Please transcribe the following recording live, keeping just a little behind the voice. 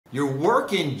You're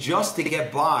working just to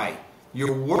get by.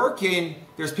 You're working,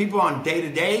 there's people on day to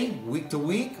day, week to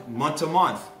week, month to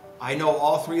month. I know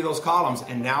all three of those columns,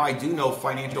 and now I do know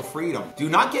financial freedom. Do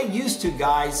not get used to,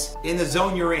 guys, in the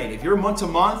zone you're in. If you're month to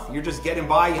month, you're just getting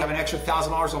by, you have an extra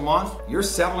 $1,000 a month, you're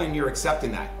settling, you're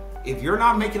accepting that. If you're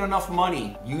not making enough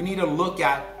money, you need to look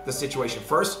at the situation.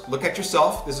 First, look at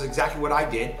yourself. This is exactly what I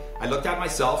did. I looked at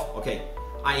myself. Okay,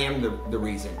 I am the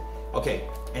reason. Okay,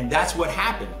 and that's what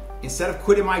happened. Instead of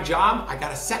quitting my job, I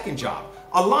got a second job.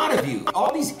 A lot of you,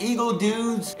 all these ego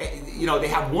dudes, you know, they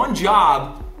have one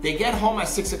job, they get home at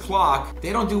 6 o'clock,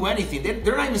 they don't do anything.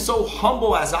 They're not even so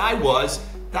humble as I was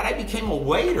that I became a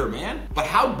waiter, man. But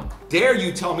how dare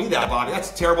you tell me that, Bobby?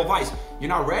 That's terrible advice. You're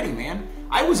not ready, man.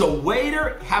 I was a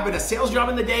waiter, having a sales job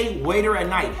in the day, waiter at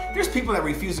night. There's people that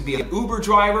refuse to be an Uber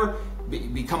driver,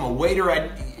 become a waiter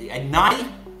at night.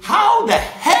 How the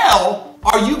hell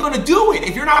are you gonna do it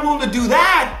if you're not willing to do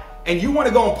that and you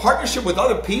wanna go in partnership with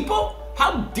other people?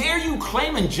 How dare you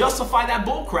claim and justify that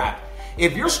bullcrap?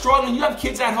 If you're struggling, you have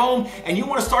kids at home, and you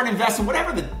want to start investing,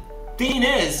 whatever the thing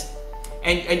is,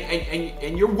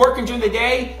 and you're working during the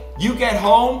day, you get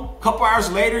home, a couple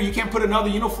hours later, you can't put another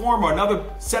uniform or another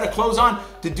set of clothes on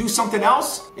to do something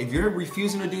else. If you're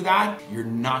refusing to do that, you're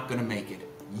not going to make it.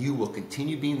 You will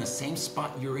continue being the same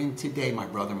spot you're in today, my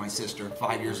brother, my sister,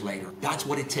 5 years later. That's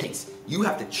what it takes. You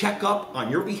have to check up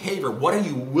on your behavior. What are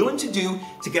you willing to do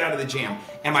to get out of the jam?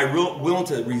 Am I willing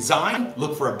to resign,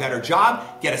 look for a better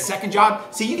job, get a second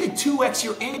job? See, you can 2x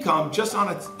your income just on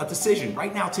a decision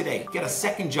right now today. Get a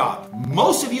second job.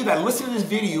 Most of you that listen to this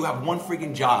video, you have one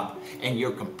freaking job, and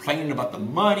you're complaining about the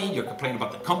money, you're complaining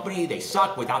about the company, they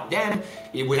suck, without them,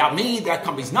 without me, that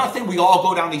company's nothing. We all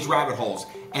go down these rabbit holes.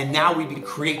 And now we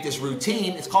create this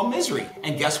routine, it's called misery.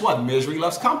 And guess what? Misery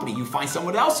loves company. You find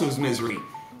someone else who's misery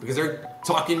because they're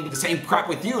talking the same crap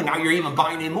with you, and now you're even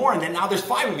buying in more, and then now there's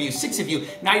 5 of you, 6 of you,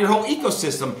 now your whole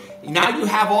ecosystem. Now you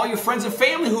have all your friends and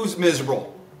family who's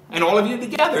miserable, and all of you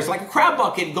together. It's like a crab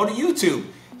bucket. Go to YouTube.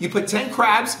 You put 10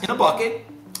 crabs in a bucket.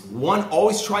 One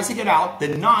always tries to get out,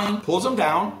 then 9 pulls them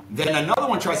down, then another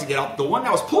one tries to get out. The one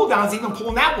that was pulled down is even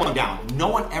pulling that one down. No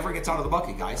one ever gets out of the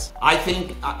bucket, guys. I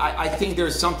think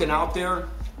there's something out there.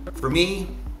 For me,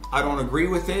 I don't agree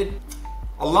with it.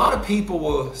 A lot of people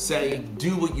will say,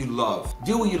 do what you love.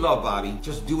 Do what you love, Bobby.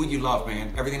 Just do what you love,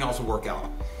 man. Everything else will work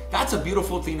out. That's a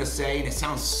beautiful thing to say, and it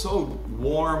sounds so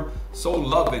warm, so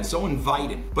loving, so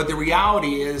inviting. But the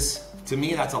reality is, to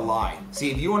me, that's a lie.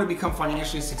 See, if you want to become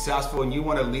financially successful and you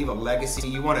want to leave a legacy,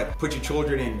 you want to put your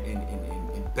children in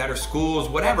better schools,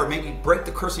 whatever, maybe break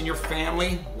the curse in your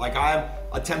family like I'm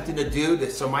attempting to do,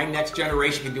 so my next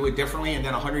generation can do it differently, and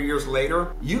then 100 years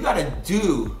later, you got to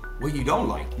do what you don't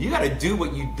like. You got to do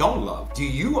what you don't love. Do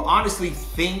you honestly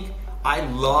think I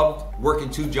loved working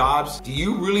 2 jobs? Do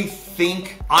you really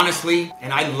think, honestly,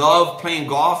 and I love playing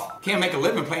golf? Can't make a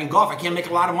living playing golf. I can't make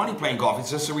a lot of money playing golf. It's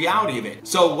just the reality of it.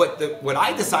 So what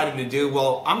I decided to do,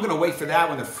 well, I'm gonna wait for that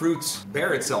when the fruits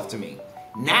bear itself to me.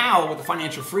 Now, with the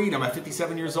financial freedom at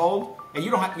 57 years old, and you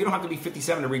don't have to be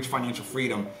 57 to reach financial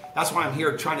freedom. That's why I'm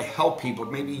here trying to help people,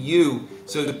 maybe you,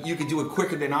 so that you can do it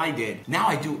quicker than I did. Now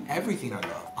I do everything I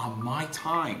love on my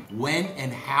time. When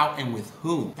and how and with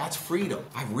whom. That's freedom.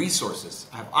 I have resources.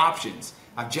 I have options.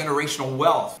 I have generational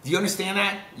wealth. Do you understand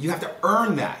that? You have to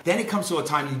earn that. Then it comes to a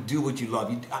time you do what you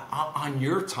love on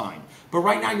your time. But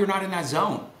right now you're not in that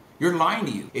zone. You're lying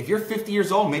to you. If you're 50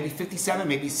 years old, maybe 57,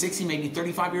 maybe 60, maybe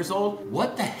 35 years old,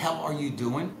 what the hell are you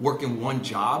doing working one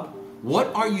job?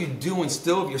 What are you doing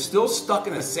still? If you're still stuck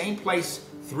in the same place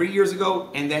 3 years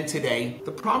ago and then today,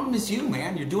 the problem is you,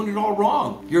 man. You're doing it all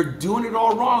wrong. You're doing it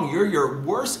all wrong. You're your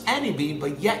worst enemy,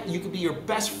 but yet you could be your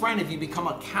best friend if you become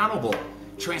accountable,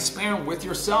 transparent with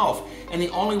yourself. And the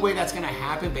only way that's gonna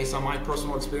happen, based on my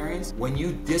personal experience, when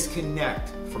you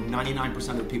disconnect from 99%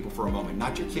 of the people for a moment.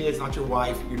 Not your kids, not your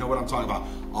wife, you know what I'm talking about.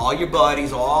 All your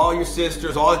buddies, all your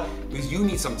sisters, because you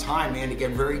need some time, man, to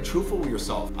get very truthful with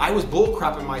yourself. I was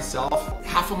bullcrapping myself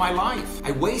half of my life.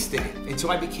 I wasted it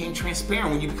until I became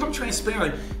transparent. When you become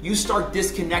transparent, you start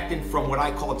disconnecting from what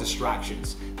I call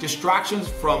distractions. Distractions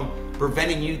from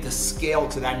preventing you to scale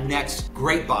to that next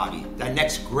great body, that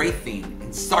next great thing,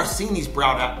 and start seeing these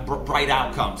bright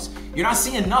outcomes. You're not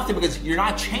seeing nothing because you're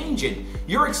not changing.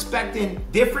 You're expecting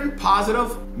different,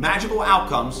 positive, magical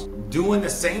outcomes, doing the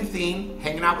same thing,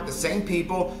 hanging out with the same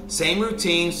people, same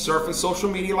routine, surfing social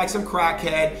media like some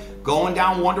crackhead, going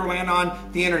down Wonderland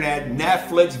on the internet,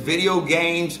 Netflix, video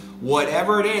games,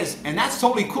 whatever it is. And that's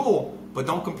totally cool. but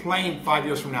don't complain 5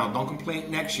 years from now. Don't complain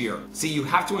next year. See, you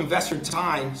have to invest your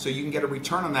time so you can get a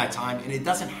return on that time, and it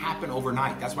doesn't happen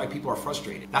overnight. That's why people are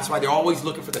frustrated. That's why they're always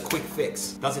looking for the quick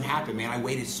fix. Doesn't happen, man. I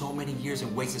waited so many years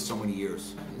and wasted so many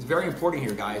years. It's very important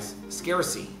here, guys.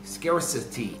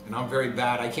 Scarcity. And I'm very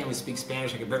bad. I can't even speak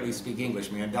Spanish. I can barely speak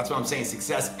English, man. That's what I'm saying.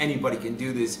 Success, anybody can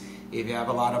do this if you have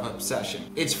a lot of obsession.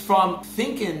 It's from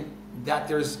thinking that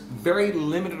there's very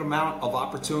limited amount of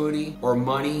opportunity or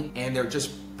money and they're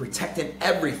just protecting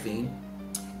everything.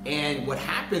 And what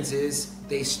happens is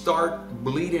they start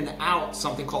bleeding out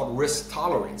something called risk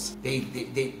tolerance. They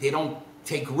don't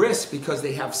take risks because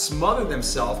they have smothered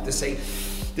themselves to say,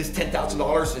 this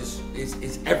 $10,000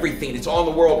 is everything, it's all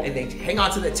in the world, and they hang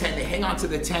on to the 10, they hang on to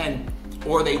the 10,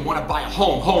 or they want to buy a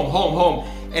home,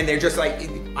 and they're just like,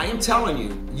 I am telling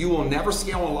you, you will never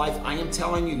scale in life. I am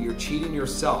telling you, you're cheating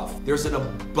yourself. There's an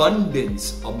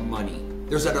abundance of money.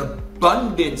 There's an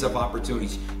abundance of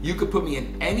opportunities. You could put me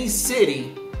in any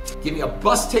city, give me a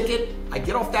bus ticket, I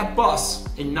get off that bus,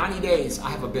 in 90 days, I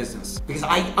have a business. Because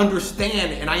I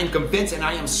understand and I am convinced and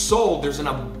I am sold there's an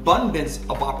abundance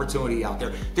of opportunity out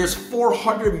there. There's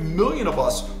 400 million of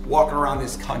us walking around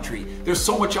this country. There's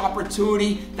so much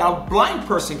opportunity that a blind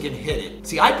person can hit it.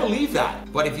 See, I believe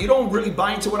that. But if you don't really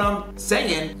buy into what I'm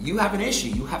saying, you have an issue.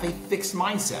 You have a fixed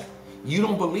mindset. You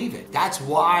don't believe it. That's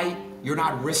why you're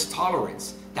not risk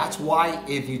tolerant. That's why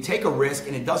if you take a risk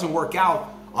and it doesn't work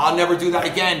out, I'll never do that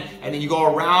again. And then you go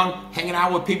around hanging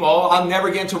out with people. Oh, I'll never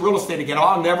get into real estate again. Oh,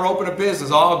 I'll never open a business.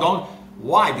 Oh, don't.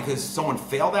 Why? Because someone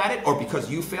failed at it or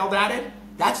because you failed at it?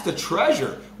 That's the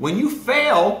treasure. When you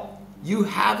fail, you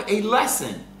have a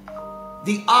lesson.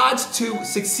 The odds to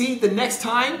succeed the next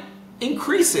time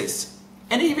increases.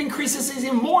 And it even increases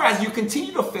even more as you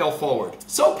continue to fail forward.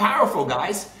 So powerful,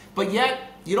 guys. But yet,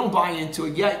 you don't buy into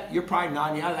it. Yet, you're probably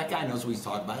not. Yeah, that guy knows what he's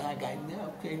talking about. That guy,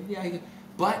 no, okay, yeah.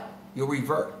 But you'll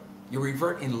revert. You'll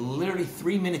revert in literally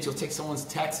 3 minutes. You'll take someone's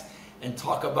text and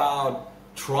talk about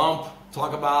Trump,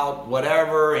 talk about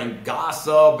whatever, and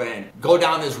gossip, and go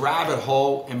down this rabbit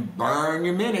hole and burn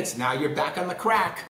your minutes. Now you're back on the crack.